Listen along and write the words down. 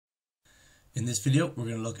In this video, we're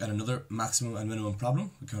going to look at another maximum and minimum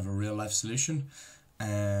problem, kind of a real life solution.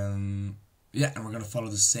 And we're going to follow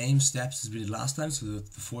the same steps as we did last time, so the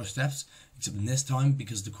 4 steps, except in this time,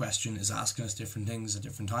 because the question is asking us different things at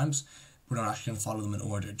different times, we're not actually going to follow them in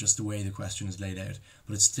order, just the way the question is laid out.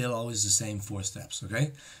 But it's still always the same 4 steps,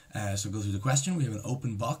 okay? So go through the question. We have an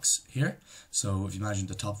open box here. So if you imagine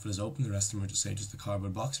the top of it is open, the rest of them are just say just a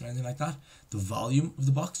cardboard box or anything like that. The volume of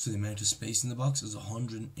the box, so the amount of space in the box, is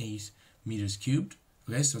 108 meters cubed.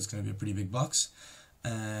 Okay, so it's going to be a pretty big box.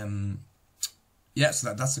 So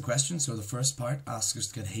that's the question. So the first part asks us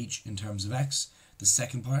to get h in terms of x. The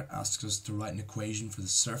second part asks us to write an equation for the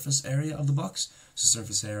surface area of the box. So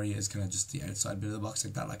surface area is kind of just the outside bit of the box,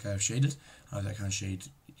 like that, like I've shaded. I can't shade,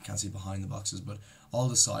 you can't see behind the boxes, but all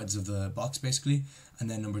the sides of the box basically. And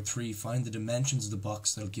then number 3, find the dimensions of the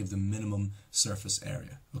box that'll give the minimum surface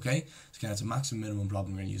area. Okay, so again, it's a maximum minimum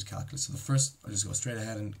problem. We're going to use calculus. So the first, I'll just go straight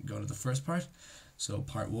ahead and go to the first part. So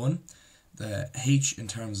part 1. The h in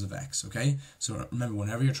terms of x, okay? So remember,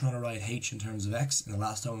 whenever you're trying to write h in terms of x, and the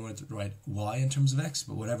last time we wanted to write y in terms of x,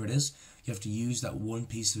 but whatever it is, you have to use that one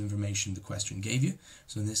piece of information the question gave you.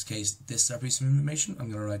 So in this case, this is our piece of information. I'm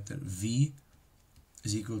going to write that v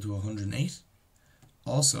is equal to 108.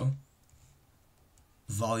 Also,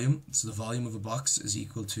 volume, so the volume of a box is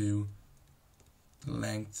equal to the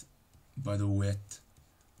length by the width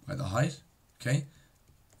by the height, okay?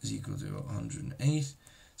 Is equal to 108.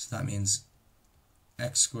 So that means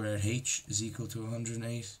x squared h is equal to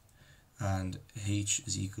 108, and h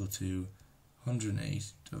is equal to 108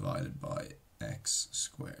 divided by x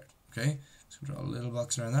squared. Okay, so draw a little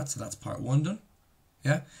box around that. So that's part 1 done.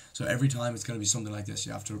 Yeah, so every time it's going to be something like this.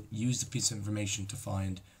 You have to use the piece of information to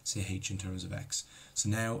find, say, h in terms of x. So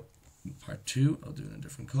now, part 2, I'll do it in a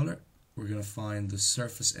different color. We're going to find the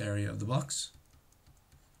surface area of the box.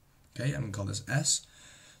 Okay, I'm going to call this S.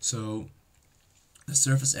 So the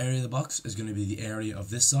surface area of the box is going to be the area of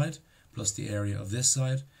this side, plus the area of this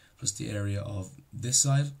side, plus the area of this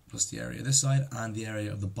side, plus the area of this side, and the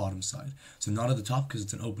area of the bottom side. So not at the top because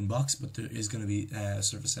it's an open box, but there is going to be a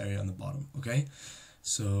surface area on the bottom, okay?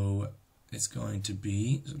 So it's going to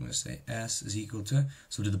be, so I'm going to say S is equal to,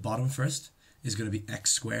 so to the bottom first, is going to be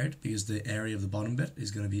x squared, because the area of the bottom bit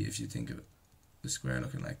is going to be, if you think of it, the square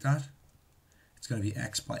looking like that, it's going to be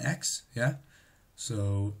x by x, yeah?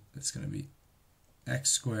 So it's going to be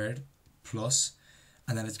x squared plus,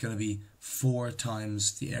 and then it's going to be 4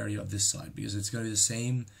 times the area of this side, because it's going to be the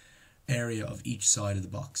same area of each side of the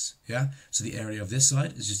box, yeah? So the area of this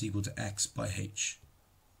side is just equal to x by h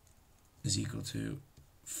is equal to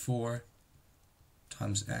 4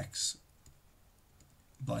 times x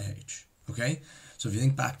by h, okay? So if you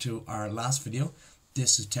think back to our last video,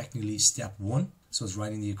 this is technically step 1, so it's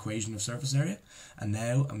writing the equation of surface area, and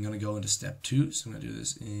now I'm going to go into step 2, so I'm going to do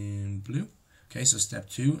this in blue. Okay, so step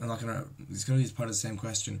 2, it's going to be part of the same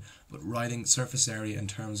question, but writing surface area in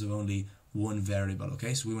terms of only one variable,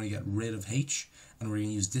 okay? So we want to get rid of h, and we're going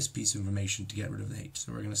to use this piece of information to get rid of the h.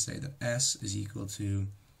 So we're going to say that s is equal to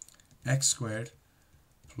x squared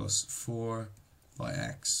plus 4 by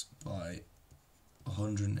x by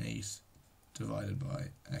 108 divided by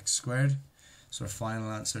x squared. So our final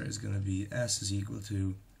answer is going to be s is equal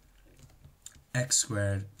to x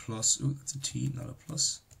squared plus, ooh, that's a t, not a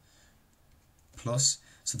plus, plus,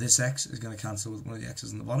 so this x is going to cancel with one of the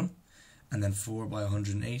x's on the bottom, and then 4 by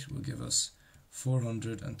 108 will give us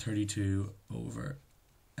 432 over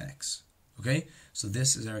x. Okay, so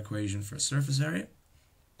this is our equation for surface area,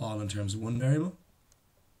 all in terms of one variable.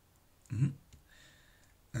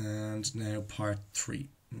 And now part 3,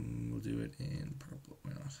 we'll do it in purple,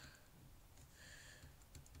 why not?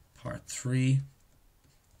 Part 3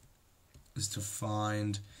 is to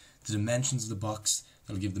find the dimensions of the box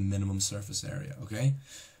that'll give the minimum surface area, okay?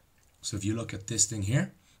 So if you look at this thing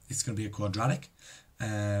here, it's going to be a quadratic.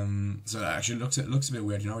 So it actually looks a bit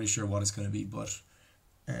weird. You're not really sure what it's going to be, but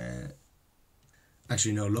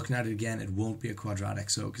actually no, looking at it again, it won't be a quadratic,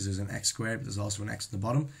 so because there's an x squared, but there's also an x at the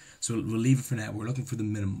bottom. So we'll leave it for now. We're looking for the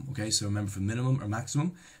minimum, okay? So remember, for minimum or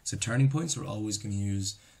maximum, it's a turning point, so we're always going to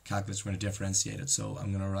use calculus. We're going to differentiate it. So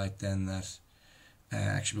I'm going to write then that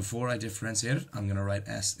actually, before I differentiate it, I'm going to write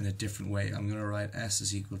s in a different way. I'm going to write s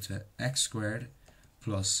is equal to x squared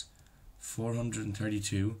plus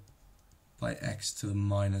 432 by x to the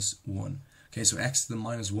minus 1. Okay, so x to the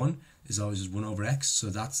minus 1 is always just 1 over x, so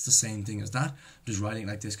that's the same thing as that. I'm just writing it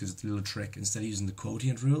like this because it's a little trick. Instead of using the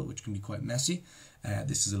quotient rule, which can be quite messy,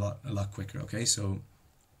 this is a lot quicker. Okay, so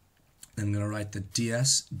I'm going to write the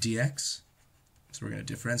ds dx, so we're going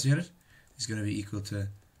to differentiate it, is going to be equal to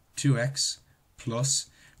 2x plus,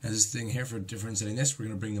 now this thing here for differentiating this, we're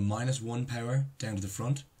going to bring the minus 1 power down to the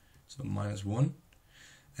front, so minus 1.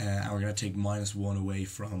 And we're going to take minus 1 away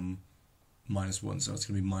from minus 1, so it's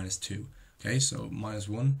going to be minus 2. Okay, so minus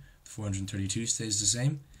 1, 432 stays the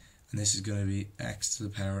same, and this is going to be x to the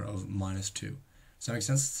power of minus 2. Does that make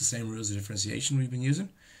sense? It's the same rules of differentiation we've been using.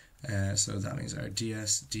 So that means our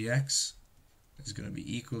ds dx is going to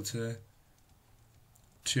be equal to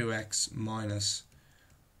 2x minus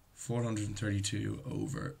 432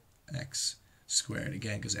 over x squared.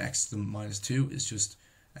 Again, because x to the minus 2 is just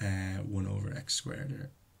 1 over x squared, or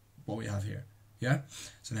what we have here. Yeah?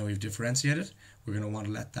 So now we've differentiated. We're going to want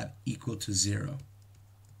to let that equal to 0.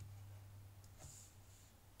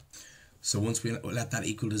 So once we let that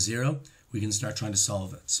equal to 0, we can start trying to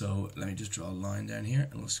solve it. So let me just draw a line down here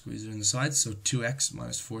and we'll squeeze it in the sides. So 2x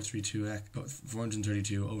minus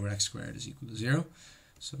 432 over x squared is equal to 0.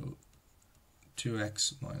 So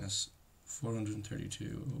 2x minus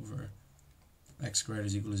 432 over x squared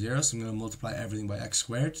is equal to 0. So I'm going to multiply everything by x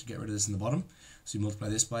squared to get rid of this in the bottom. So you multiply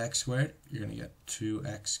this by x squared, you're going to get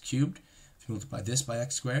 2x cubed. If you multiply this by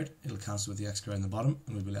x squared, it'll cancel with the x squared in the bottom,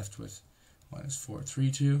 and we'll be left with minus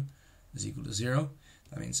 432 is equal to 0.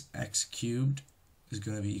 That means x cubed is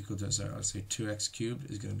going to be equal to, sorry, I'll say 2x cubed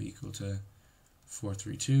is going to be equal to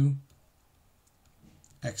 432.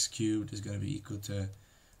 X cubed is going to be equal to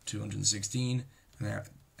 216. And now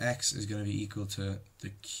x is going to be equal to the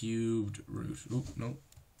cubed root. Oh, no.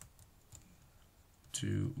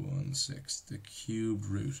 216, the cubed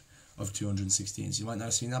root of 216. So you might not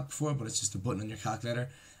have seen that before, but it's just a button on your calculator,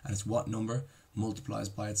 and it's what number multiplies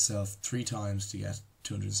by itself 3 times to get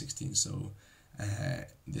 216. So in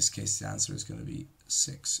this case the answer is going to be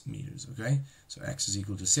 6 meters. Okay, so x is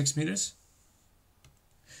equal to 6 meters,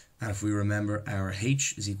 and if we remember, our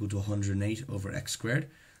h is equal to 108 over x squared.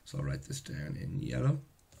 So I'll write this down in yellow.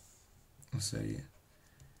 I'll say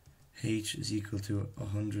h is equal to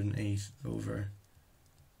 108 over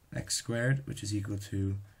x squared, which is equal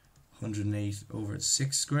to 108 over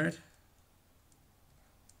 6 squared.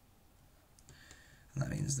 And that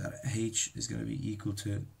means that h is going to be equal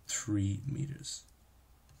to 3 meters.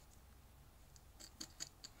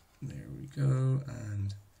 There we go,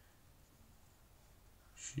 and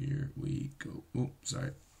here we go. Oh,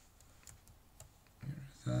 sorry.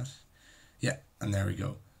 That. Yeah, and there we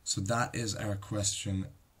go. So that is our question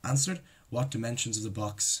answered. What dimensions of the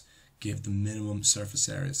box give the minimum surface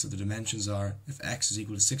area? So the dimensions are if x is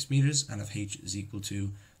equal to 6 meters and if h is equal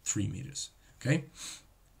to 3 meters. Okay,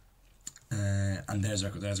 and there's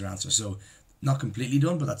our answer. So not completely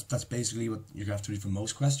done, but that's basically what you're going to have to do for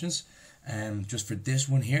most questions. Just for this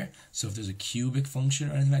one here, so if there's a cubic function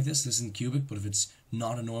or anything like this isn't cubic, but if it's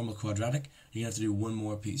not a normal quadratic, you're going to have to do one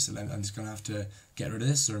more piece. So I'm just going to have to get rid of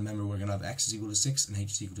this. So remember, we're going to have x is equal to 6 and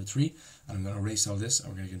h is equal to 3, and I'm going to erase all this and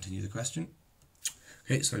we're going to continue the question.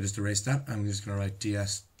 Okay, so I just erased that. I'm just going to write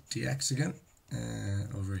ds dx again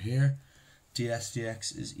over here. ds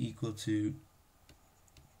dx is equal to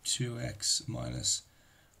 2x minus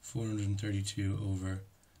 432 over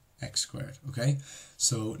x squared. Okay,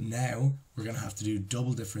 so now we're going to have to do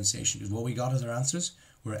double differentiation, because what we got as our answers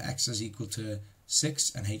were x is equal to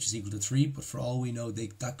 6 and h is equal to 3, but for all we know,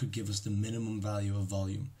 that could give us the minimum value of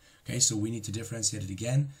volume. Okay, so we need to differentiate it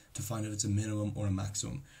again to find out if it's a minimum or a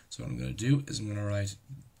maximum. So what I'm going to do is I'm going to write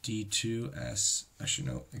d2s, actually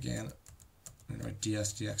no, again, I'm going to write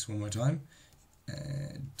ds dx one more time.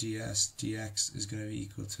 ds dx is going to be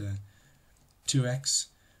equal to 2x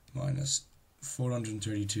minus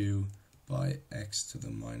 432 by x to the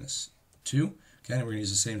minus 2. Okay, and we're going to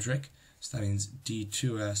use the same trick. So that means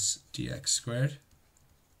d2s dx squared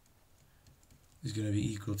is going to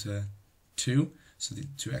be equal to 2. So the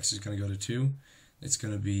 2x is going to go to 2. It's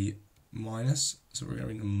going to be minus, so we're going to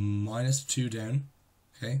bring the minus 2 down.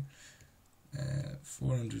 Okay,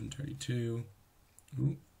 432.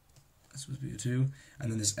 Ooh, that's supposed to be a 2.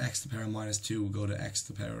 And then this x to the power of minus 2 will go to x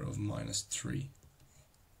to the power of minus 3.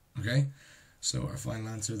 Okay, so our final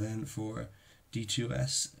answer then for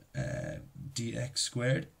d2s dx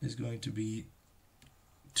squared is going to be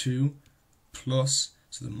 2 plus,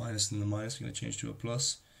 so the minus and the minus are going to change to a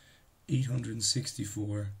plus,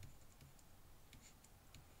 864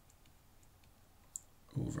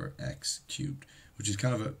 over x cubed, which is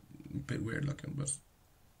kind of a bit weird looking, but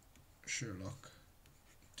Sherlock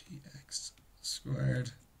dx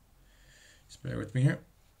squared. Just bear with me here.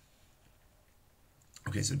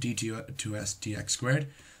 Okay, so d2s dx squared.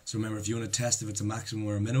 So remember, if you want to test if it's a maximum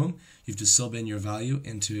or a minimum, you have to sub in your value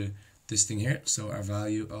into this thing here. So our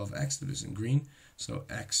value of x, that is in green, so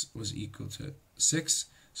x was equal to 6.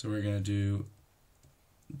 So we're going to do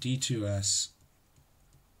d2s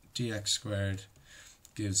dx squared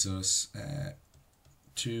gives us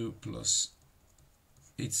 2 plus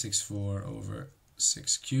 864 over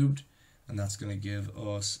 6 cubed, and that's going to give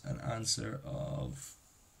us an answer of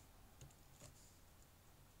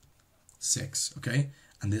 6, okay?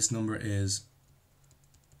 And this number is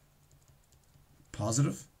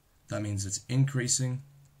positive. That means it's increasing.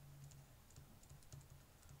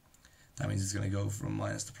 That means it's going to go from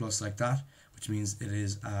minus to plus like that, which means it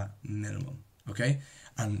is a minimum, okay?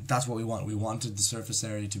 And that's what we want. We wanted the surface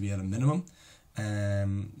area to be at a minimum.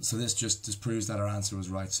 So this just proves that our answer was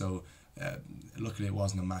right. So luckily it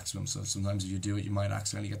wasn't a maximum. So sometimes if you do it, you might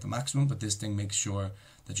accidentally get the maximum, but this thing makes sure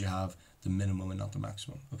that you have the minimum and not the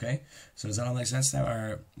maximum, okay? So does that all make sense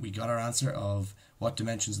now? We got our answer of what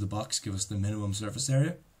dimensions of the box give us the minimum surface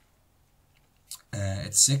area.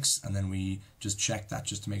 It's 6, and then we just checked that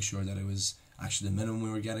just to make sure that it was actually the minimum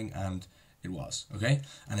we were getting, and it was, okay?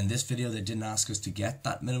 And in this video, they didn't ask us to get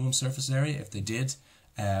that minimum surface area. If they did,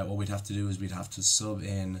 what we'd have to do is we'd have to sub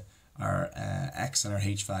in our x and our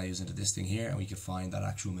h values into this thing here, and we could find that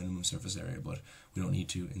actual minimum surface area, but we don't need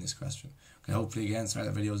to in this question. Okay, hopefully, again, sorry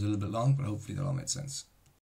that video was a little bit long, but hopefully that all made sense.